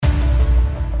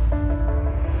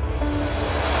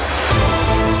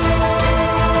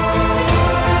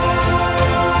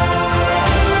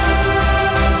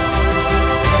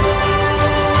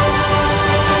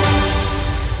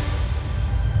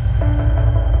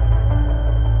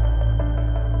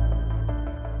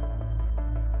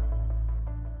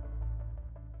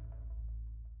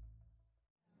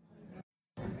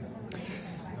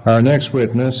Our next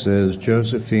witness is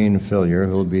Josephine Fillier,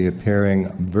 who will be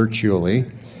appearing virtually.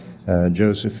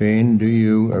 Josephine, do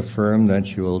you affirm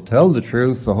that you will tell the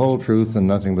truth, the whole truth, and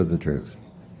nothing but the truth?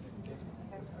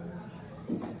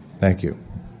 Thank you.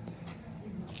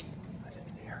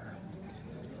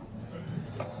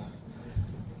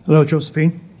 Hello,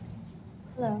 Josephine.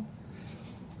 Hello.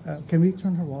 Can we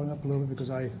turn her volume up a little bit because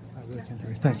I really can't hear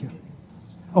you. Thank you.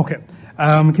 Okay.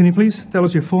 Can you please tell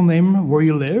us your full name, where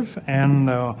you live, and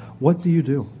what do you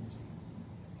do?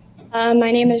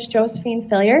 My name is Josephine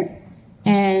Fillier,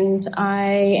 and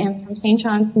I am from St.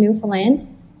 John's, Newfoundland,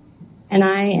 and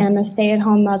I am a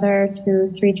stay-at-home mother to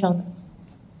 3 children.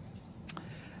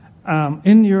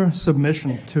 In your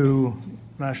submission to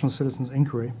National Citizens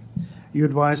Inquiry, you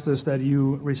advised us that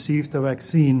you received the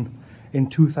vaccine in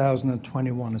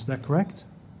 2021. Is that correct?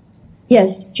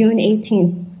 Yes, June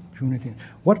 18th. June 18th.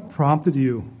 What prompted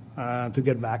you to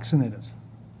get vaccinated?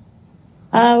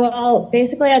 Well,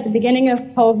 basically at the beginning of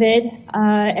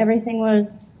COVID, everything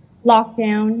was locked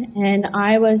down, and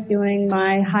I was doing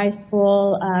my high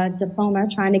school diploma,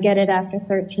 trying to get it after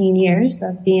 13 years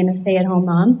of being a stay-at-home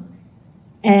mom.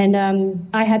 And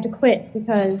I had to quit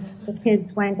because the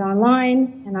kids went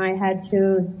online, and I had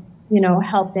to,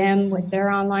 help them with their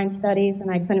online studies,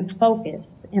 and I couldn't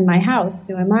focus in my house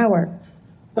doing my work.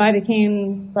 So I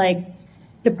became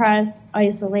depressed,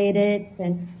 isolated,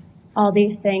 and all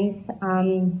these things.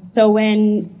 So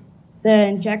when the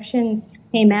injections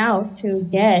came out to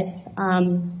get,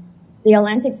 the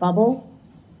Atlantic bubble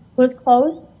was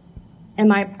closed, and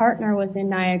my partner was in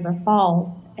Niagara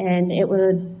Falls, and it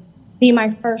would be my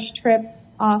first trip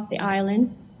off the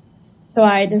island. So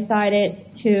I decided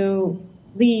to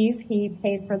leave. He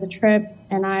paid for the trip,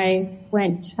 and I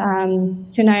went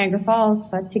to Niagara Falls,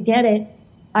 but to get it,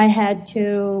 I had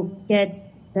to get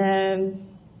the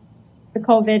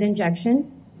COVID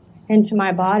injection into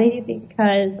my body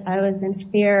because I was in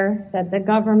fear that the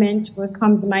government would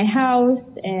come to my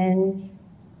house, and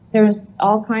there was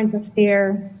all kinds of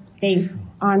fear based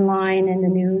online and the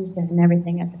news and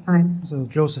everything at the time. So,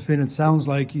 Josephine, it sounds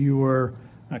like you were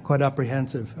quite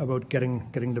apprehensive about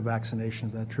getting the vaccination.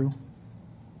 Is that true?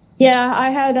 Yeah, I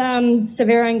had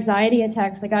severe anxiety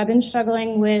attacks. I've been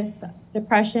struggling with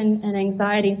depression and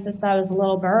anxiety since I was a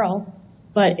little girl,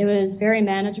 but it was very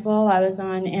manageable. I was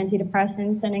on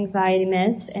antidepressants and anxiety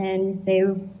meds, and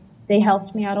they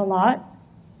helped me out a lot.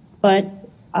 But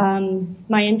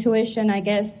my intuition, I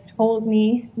guess, told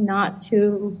me not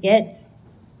to get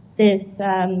this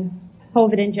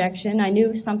COVID injection. I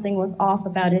knew something was off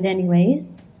about it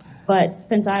anyways, but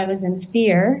since I was in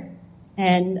fear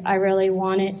and I really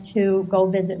wanted to go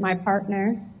visit my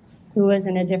partner who was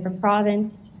in a different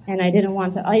province, and I didn't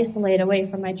want to isolate away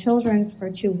from my children for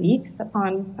 2 weeks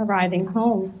upon arriving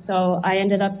home. So I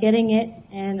ended up getting it,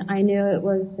 and I knew it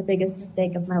was the biggest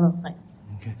mistake of my life.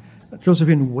 Okay.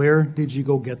 Josephine, where did you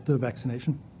go get the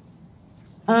vaccination?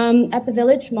 At the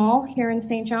Village Mall here in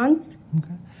St. John's.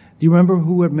 Okay. Do you remember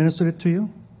who administered it to you?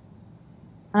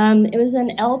 It was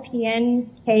an LPN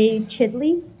K.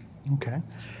 Chidley. Okay.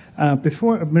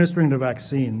 Before administering the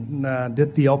vaccine,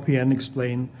 did the LPN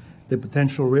explain the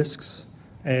potential risks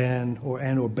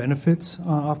or benefits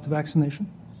of the vaccination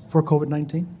for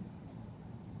COVID-19?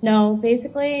 No,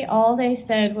 basically all they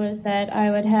said was that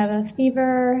I would have a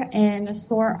fever and a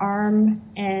sore arm,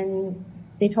 and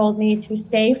they told me to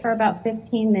stay for about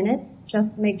 15 minutes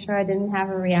just to make sure I didn't have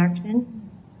a reaction.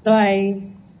 So I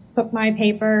took my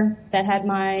paper that had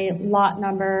my lot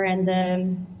number and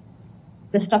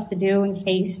the stuff to do in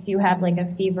case you have a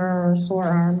fever or a sore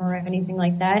arm or anything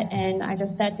like that. And I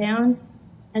just sat down,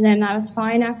 and then I was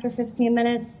fine after 15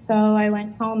 minutes. So I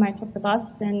went home. I took the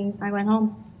bus and I went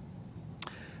home.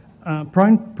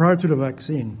 Prior to the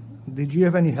vaccine, did you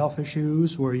have any health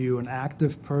issues? Were you an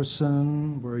active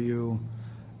person? Were you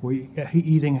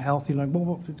eating healthy?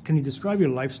 Can you describe your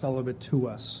lifestyle a bit to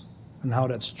us and how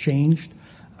that's changed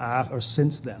or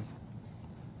since then?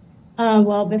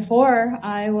 Well, before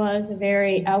I was a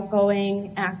very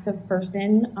outgoing, active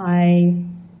person. I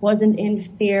wasn't in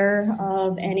fear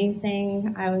of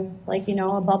anything. I was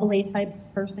a bubbly type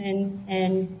person,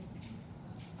 and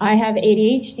I have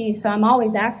ADHD, so I'm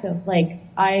always active.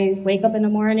 I wake up in the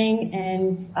morning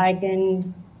and I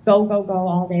can go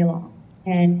all day long,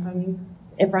 and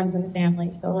it runs in the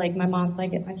family. So my mom's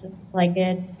like it, my sister's like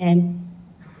it, and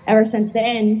ever since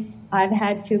then, I've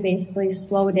had to basically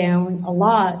slow down a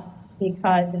lot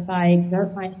because if I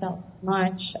exert myself too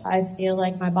much, I feel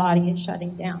like my body is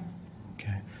shutting down.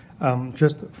 Okay.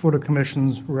 Just for the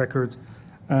Commission's records,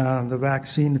 the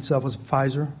vaccine itself was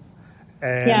Pfizer?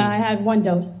 Yeah, I had one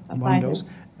dose of Pfizer. One dose.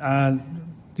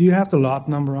 Do you have the lot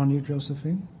number on you,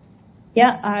 Josephine?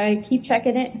 Yeah, I keep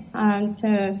checking it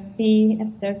to see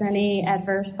if there's any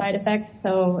adverse side effects.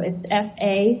 So it's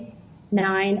FA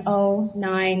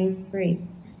 9093.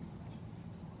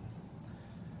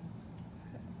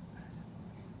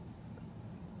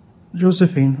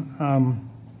 Josephine,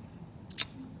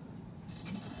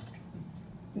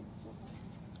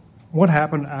 what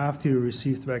happened after you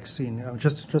received the vaccine?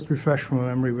 Just refresh my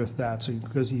memory with that. So,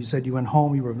 because you said you went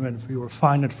home, you were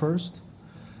fine at first.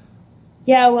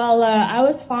 Yeah, well, I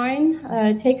was fine.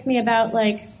 It takes me about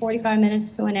like 45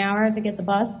 minutes to an hour to get the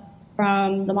bus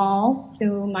from the mall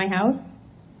to my house.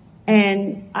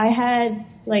 And I had,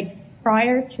 like,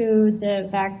 prior to the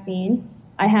vaccine,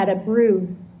 I had a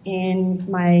bruise in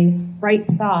my right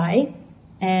thigh,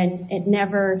 and it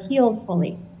never healed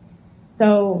fully.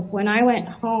 So when I went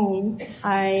home,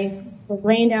 I was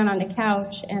laying down on the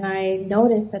couch, and I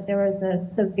noticed that there was a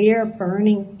severe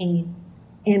burning pain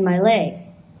in my leg.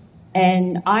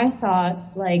 And I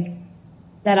thought, like,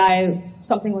 that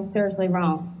something was seriously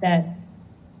wrong, that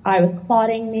I was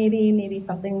clotting maybe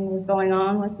something was going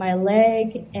on with my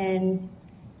leg. And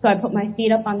so I put my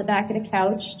feet up on the back of the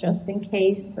couch just in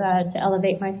case, to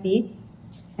elevate my feet.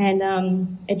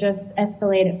 And it just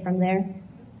escalated from there.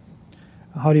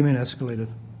 How do you mean escalated?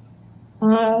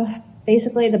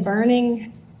 Basically, the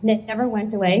burning never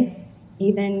went away.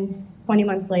 Even 20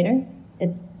 months later,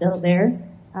 it's still there.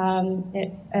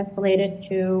 It escalated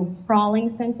to crawling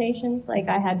sensations, like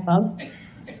I had bugs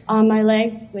on my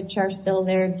legs, which are still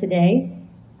there today.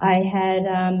 I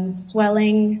had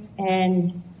swelling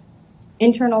and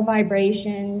internal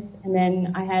vibrations, and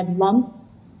then I had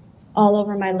lumps all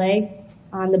over my legs,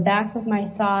 on the back of my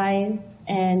thighs,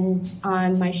 and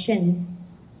on my shins.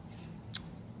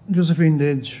 Josephine,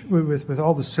 with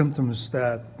all the symptoms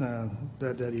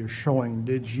that you're showing,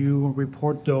 did you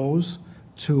report those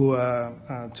to a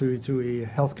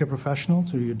healthcare professional,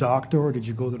 to your doctor, or did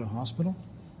you go to the hospital?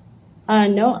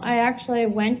 No, I actually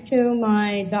went to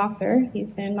my doctor. He's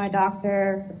been my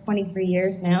doctor for 23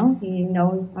 years now. He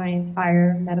knows my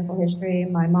entire medical history,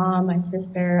 my mom, my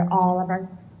sister, all of our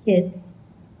kids.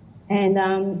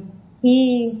 And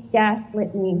he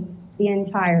gaslit me the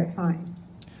entire time.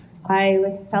 I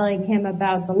was telling him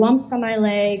about the lumps on my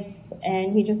legs,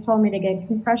 and he just told me to get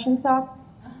compression socks.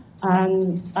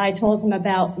 I told him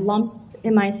about lumps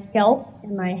in my scalp,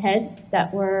 in my head,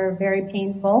 that were very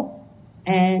painful.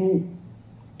 And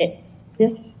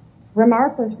this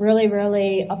remark was really,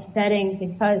 really upsetting,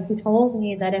 because he told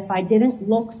me that if I didn't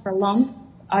look for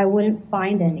lumps, I wouldn't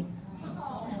find any.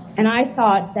 And I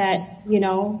thought that,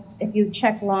 if you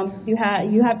check lumps, you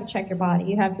have to check your body.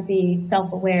 You have to be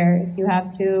self-aware. You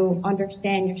have to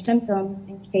understand your symptoms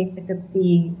in case it could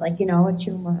be like, a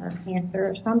tumor or cancer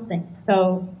or something.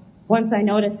 So once I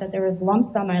noticed that there was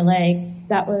lumps on my legs,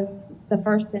 that was the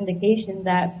first indication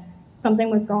that something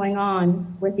was going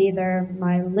on with either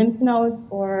my lymph nodes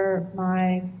or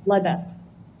my blood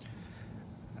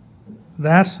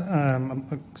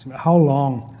vessels. How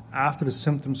long after the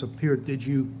symptoms appeared did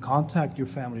you contact your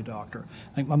family doctor?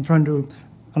 I'm trying to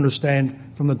understand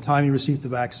from the time you received the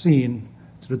vaccine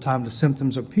to the time the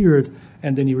symptoms appeared,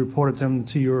 and then you reported them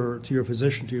to your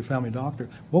physician, to your family doctor.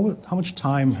 How much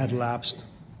time had lapsed?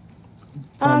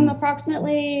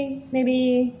 Approximately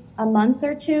maybe a month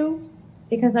or two,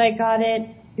 because I got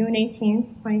it June 18th,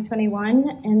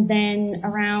 2021, and then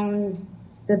around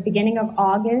the beginning of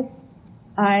August,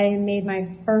 I made my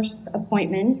first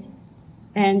appointment,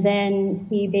 and then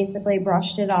he basically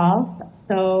brushed it off.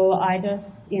 So I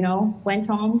just, went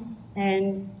home,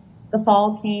 and the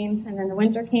fall came, and then the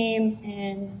winter came,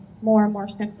 and more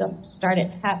symptoms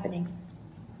started happening.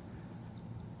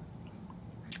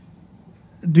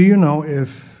 Do you know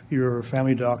if your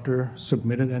family doctor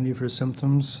submitted any of your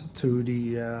symptoms to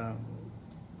the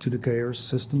CARES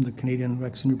system, the Canadian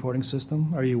Vaccine Reporting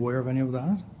System? Are you aware of any of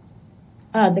that?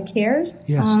 The CARES?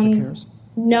 Yes, the CARES.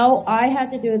 No, I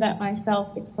had to do that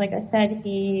myself. Like I said,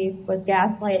 he was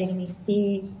gaslighting me.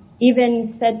 He even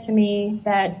said to me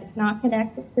that it's not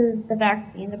connected to the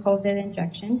vaccine, the COVID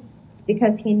injection,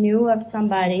 because he knew of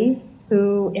somebody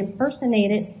who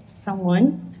impersonated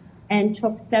someone and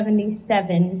took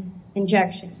 77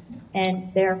 injections,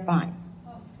 and they're fine.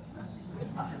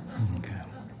 Okay.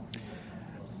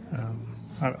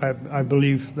 I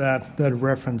believe that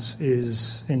reference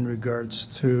is in regards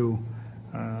to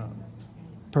a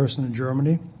person in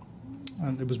Germany,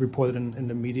 and it was reported in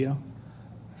the media,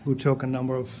 who took a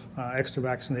number of extra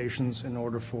vaccinations in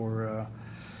order for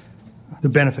the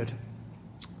benefit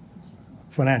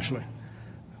financially.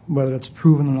 Whether it's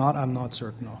proven or not, I'm not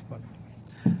certain of. But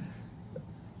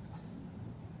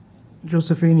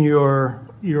Josephine,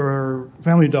 your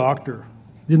family doctor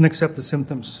didn't accept the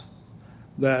symptoms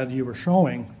that you were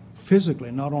showing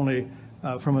physically, not only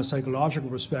from a psychological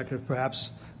perspective,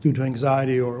 perhaps due to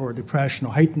anxiety or depression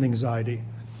or heightened anxiety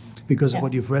because of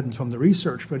what you've read from the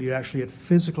research, but you actually had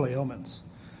physical ailments,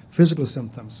 physical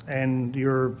symptoms, and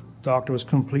your doctor was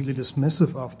completely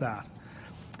dismissive of that.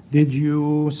 Did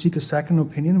you seek a second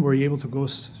opinion? Were you able to go,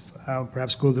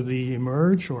 perhaps go to the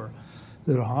Emerge or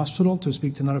the hospital to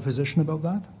speak to another physician about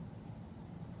that?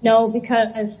 No,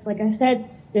 because, like I said,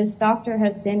 this doctor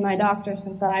has been my doctor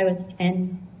since I was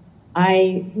 10.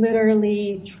 I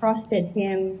literally trusted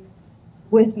him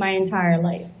with my entire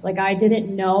life. Like, I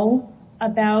didn't know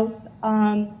about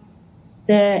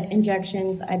the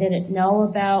injections. I didn't know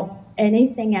about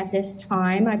anything at this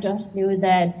time. I just knew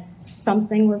that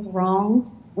something was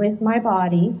wrong with my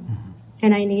body,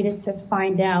 and I needed to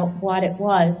find out what it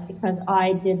was because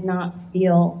I did not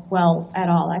feel well at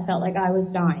all. I felt like I was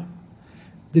dying.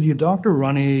 Did your doctor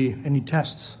run any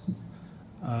tests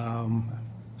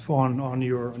on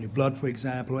your blood, for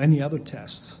example, or any other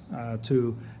tests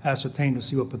to ascertain to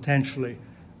see what potentially,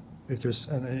 if there's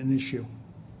an issue?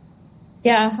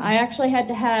 Yeah, I actually had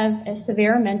to have a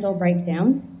severe mental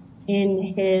breakdown in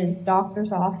his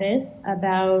doctor's office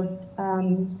about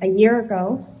a year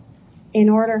ago in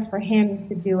order for him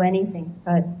to do anything,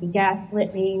 because he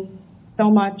gaslit me so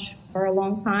much for a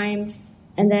long time.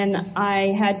 And then I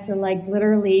had to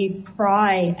literally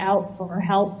cry out for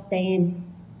help, saying,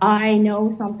 I know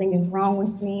something is wrong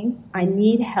with me. I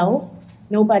need help.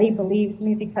 Nobody believes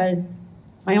me because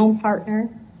my own partner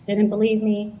didn't believe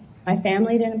me. My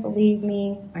family didn't believe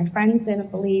me. My friends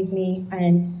didn't believe me.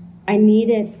 And I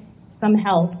needed some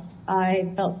help.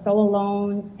 I felt so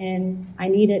alone, and I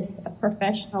needed a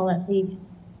professional at least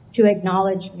to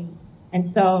acknowledge me. And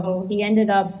so he ended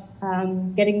up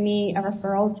getting me a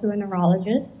referral to a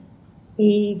neurologist.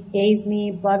 He gave me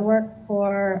blood work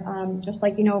for just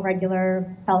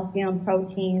regular calcium,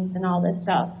 proteins, and all this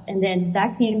stuff. And then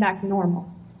that came back normal.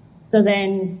 So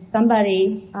then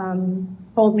somebody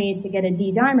told me to get a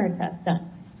D-dimer test done.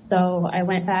 So I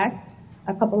went back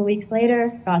a couple of weeks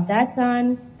later, got that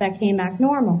done. That came back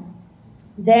normal.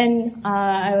 Then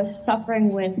I was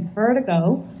suffering with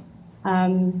vertigo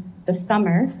the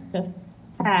summer just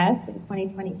passed in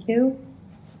 2022,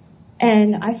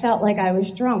 and I felt like I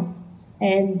was drunk.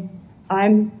 And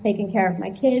I'm taking care of my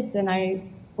kids, and I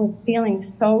was feeling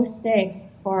so sick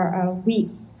for a week,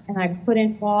 and I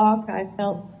couldn't walk. I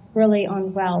felt really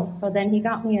unwell. So then he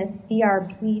got me a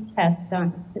CRP test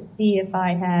done to see if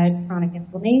I had chronic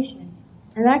inflammation,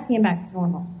 and that came back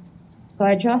normal. So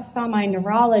I just saw my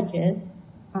neurologist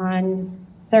on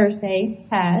Thursday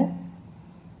past,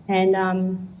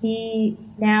 and he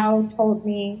now told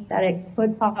me that it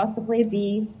could possibly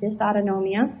be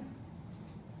dysautonomia,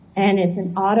 and it's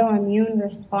an autoimmune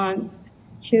response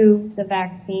to the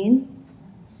vaccine.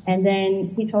 And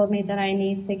then he told me that I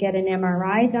need to get an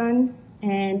MRI done,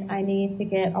 and I need to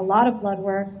get a lot of blood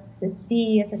work to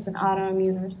see if it's an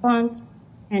autoimmune response,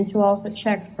 and to also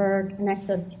check for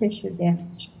connective tissue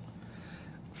damage.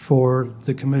 For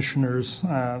the commissioners,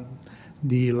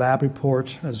 the lab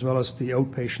report as well as the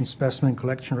outpatient specimen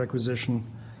collection requisition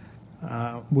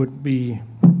would be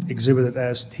exhibited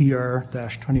as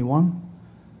TR-21,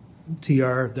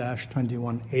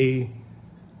 TR-21A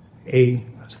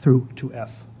through to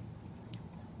F.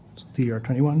 So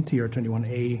TR-21,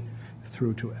 TR-21A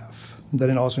through to F. And then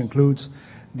it also includes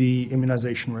the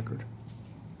immunization record.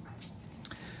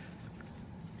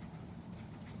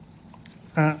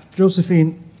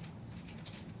 Josephine,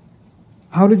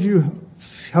 how did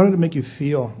it make you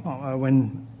feel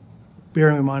when,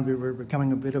 bearing in mind we were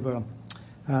becoming a bit of a,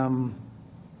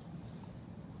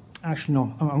 actually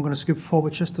no, I'm going to skip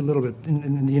forward just a little bit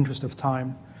in the interest of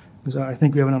time, because I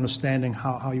think we have an understanding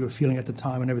how you were feeling at the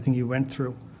time and everything you went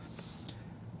through.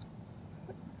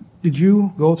 Did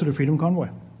you go to the Freedom Convoy?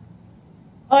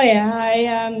 Oh yeah,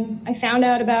 I found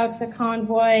out about the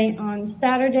convoy on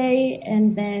Saturday,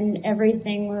 and then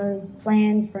everything was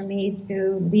planned for me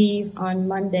to leave on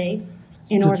Monday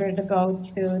in order to go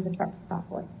to the truck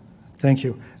convoy. Thank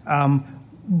you.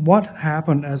 What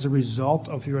happened as a result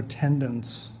of your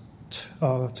attendance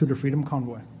to the Freedom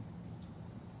Convoy?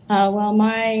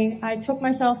 I took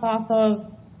myself off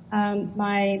of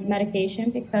my medication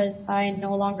because I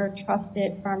no longer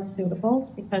trusted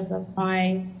pharmaceuticals because of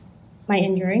my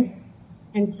injury.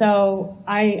 And so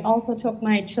I also took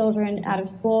my children out of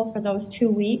school for those 2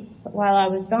 weeks while I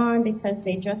was gone because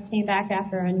they just came back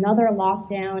after another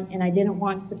lockdown, and I didn't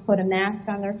want to put a mask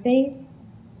on their face.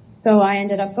 So I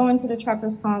ended up going to the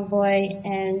truckers convoy,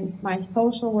 and my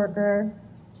social worker,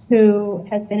 who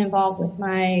has been involved with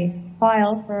my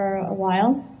file for a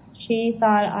while, she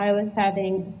thought I was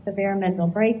having a severe mental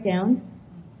breakdown.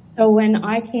 So when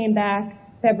I came back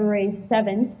February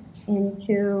 7th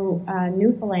into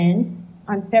Newfoundland,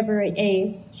 on February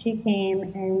 8th, she came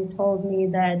and told me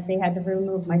that they had to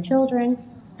remove my children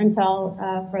until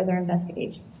further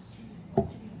investigation.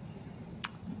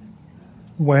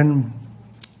 When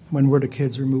were the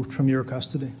kids removed from your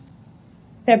custody?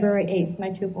 February 8th,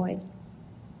 my 2 boys.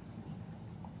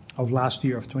 Of last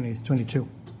year, of 2022?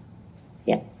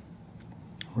 Yeah.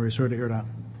 Very sorry to hear that.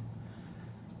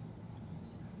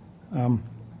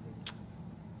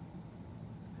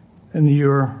 And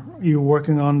you're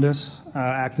working on this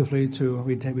actively to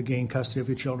regain custody of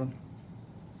your children?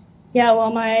 Yeah,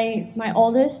 well, my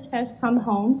oldest has come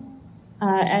home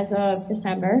as of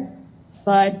December,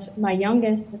 but my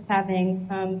youngest is having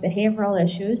some behavioral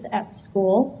issues at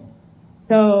school.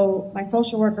 So my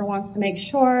social worker wants to make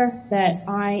sure that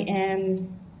I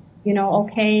am,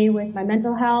 okay with my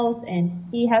mental health, and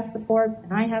he has support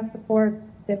and I have support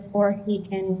before he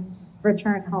can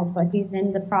return home. But he's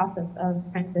in the process of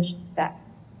transitioning back.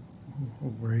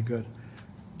 Oh, very good.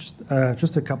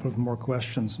 Just a couple of more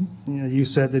questions. You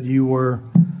said that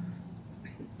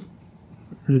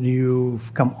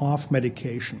you've come off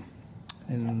medication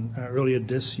earlier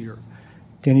this year.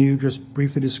 Can you just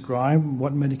briefly describe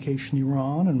what medication you were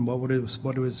on and what it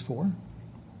was for?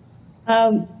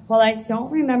 Well, I don't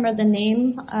remember the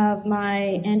name of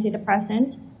my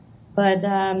antidepressant, but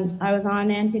I was on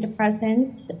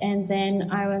antidepressants, and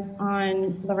then I was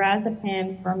on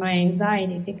lorazepam for my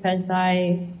anxiety because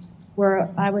I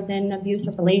was in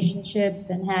abusive relationships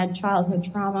and had childhood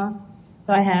trauma,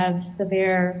 so I have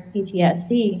severe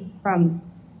PTSD from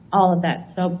all of that.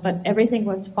 So, but everything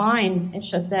was fine. It's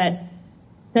just that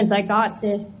since I got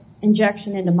this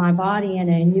injection into my body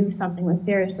and I knew something was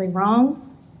seriously wrong,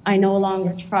 I no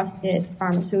longer trusted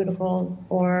pharmaceuticals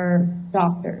or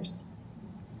doctors.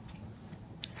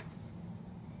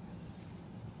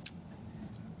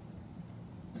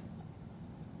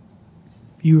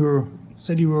 You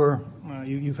said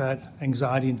you've had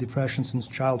anxiety and depression since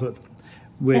childhood,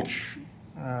 which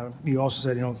you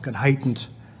also said got heightened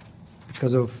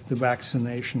because of the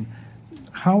vaccination.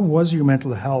 How was your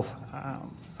mental health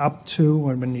up to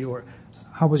and when you were?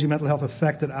 How was your mental health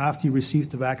affected after you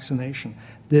received the vaccination?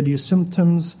 Did your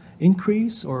symptoms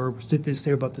increase, or did they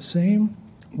stay about the same?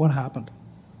 What happened?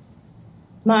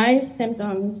 My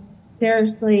symptoms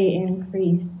seriously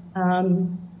increased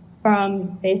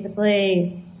from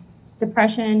basically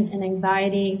depression and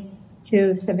anxiety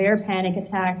to severe panic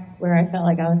attacks where I felt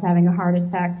like I was having a heart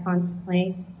attack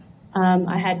constantly.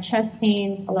 I had chest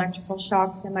pains, electrical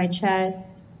shocks in my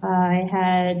chest. I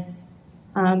had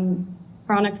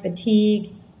chronic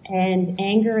fatigue and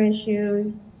anger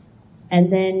issues.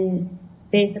 And then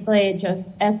basically it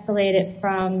just escalated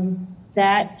from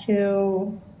that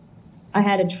to I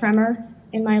had a tremor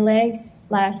in my leg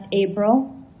last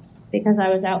April because I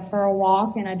was out for a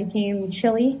walk and I became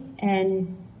chilly,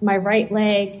 and my right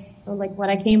leg, like when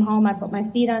I came home, I put my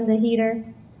feet on the heater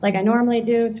like I normally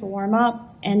do to warm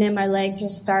up, and then my leg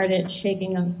just started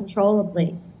shaking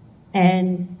uncontrollably.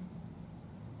 And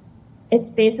it's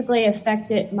basically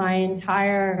affected my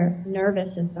entire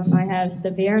nervous system. I have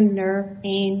severe nerve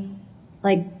pain,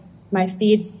 like my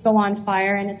feet go on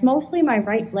fire, and it's mostly my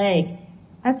right leg.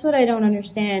 That's what I don't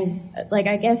understand. Like,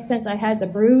 I guess since I had the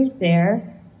bruise there,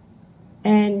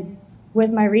 and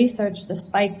with my research, the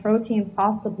spike protein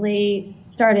possibly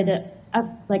started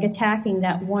attacking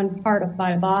that one part of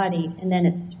my body, and then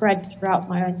it spread throughout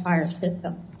my entire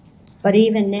system. But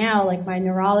even now, like, my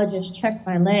neurologist checked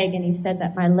my leg, and he said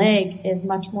that my leg is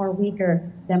much more weaker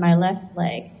than my left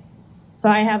leg. So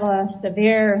I have a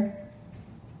severe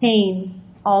pain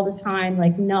all the time,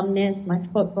 like numbness. My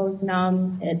foot goes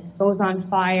numb. It goes on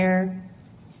fire,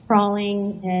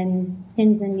 crawling, and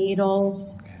pins and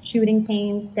needles, shooting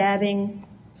pain, stabbing.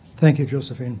 Thank you,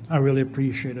 Josephine. I really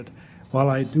appreciate it. While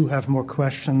I do have more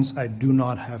questions, I do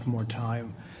not have more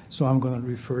time. So I'm going to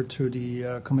refer to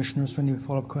the commissioners for any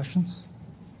follow-up questions.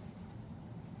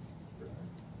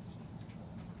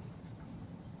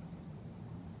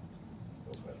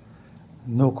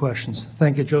 No questions.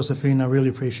 Thank you, Josephine. I really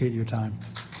appreciate your time.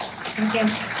 Thank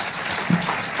you.